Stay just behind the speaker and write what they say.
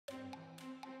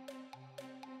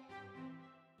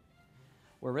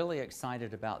We're really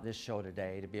excited about this show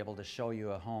today to be able to show you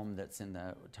a home that's in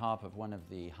the top of one of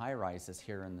the high-rises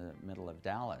here in the middle of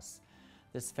Dallas.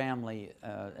 This family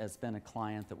has been a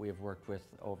client that we have worked with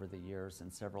over the years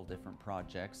in several different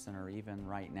projects and are even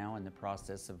right now in the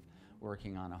process of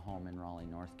working on a home in Raleigh,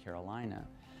 North Carolina.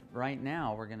 Right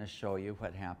now we're going to show you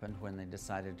what happened when they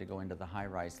decided to go into the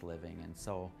high-rise living, and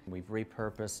so we've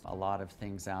repurposed a lot of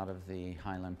things out of the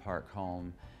Highland Park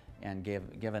home and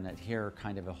given it here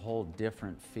kind of a whole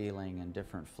different feeling and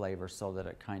different flavor so that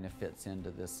it kind of fits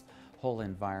into this whole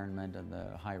environment of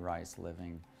the high-rise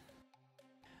living.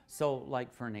 So,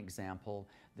 like for an example,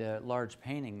 the large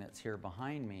painting that's here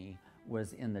behind me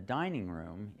was in the dining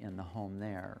room in the home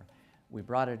there. We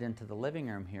brought it into the living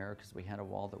room here because we had a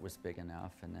wall that was big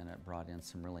enough, and then it brought in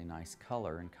some really nice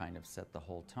color and kind of set the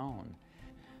whole tone.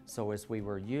 So as we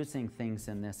were using things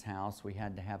in this house, we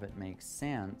had to have it make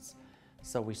sense.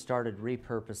 So we started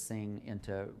repurposing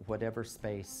into whatever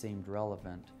space seemed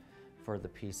relevant for the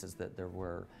pieces that there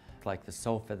were. Like the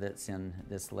sofa that's in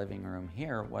this living room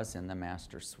here was in the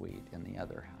master suite in the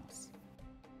other house.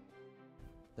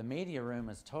 The media room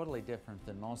is totally different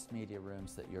than most media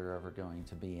rooms that you're ever going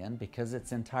to be in because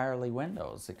it's entirely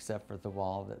windows except for the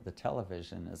wall that the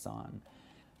television is on.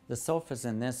 The sofas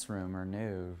in this room are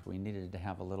new. We needed to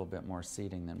have a little bit more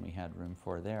seating than we had room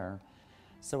for there.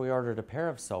 So we ordered a pair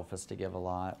of sofas to give a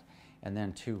lot, and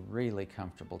then two really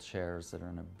comfortable chairs that are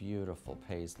in a beautiful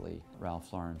paisley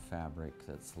Ralph Lauren fabric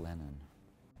that's linen.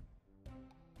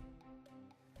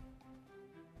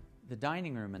 The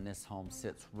dining room in this home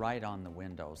sits right on the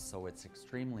windows, so it's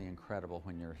extremely incredible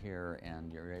when you're here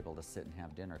and you're able to sit and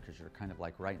have dinner because you're kind of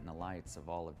like right in the lights of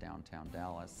all of downtown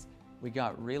Dallas. We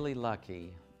got really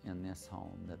lucky in this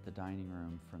home that the dining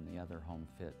room from the other home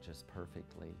fit just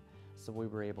perfectly. So we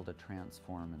were able to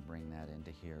transform and bring that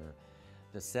into here.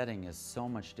 The setting is so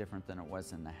much different than it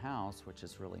was in the house, which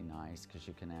is really nice because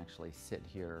you can actually sit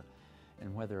here,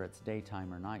 and whether it's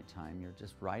daytime or nighttime, you're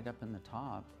just right up in the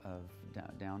top of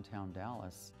downtown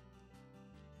Dallas.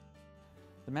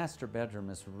 The master bedroom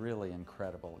is really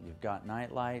incredible. You've got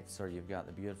night lights, or you've got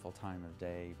the beautiful time of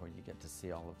day where you get to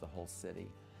see all of the whole city.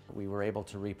 We were able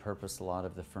to repurpose a lot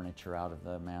of the furniture out of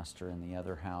the master in the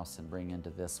other house and bring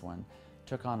into this one.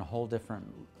 Took on a whole different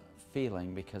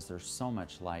feeling because there's so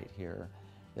much light here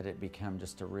that it became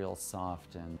just a real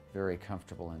soft and very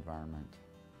comfortable environment.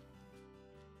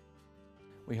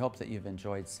 We hope that you've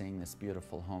enjoyed seeing this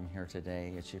beautiful home here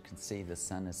today. As you can see, the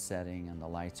sun is setting and the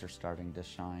lights are starting to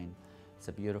shine. It's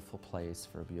a beautiful place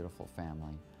for a beautiful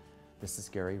family. This is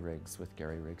Gary Riggs with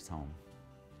Gary Riggs Home.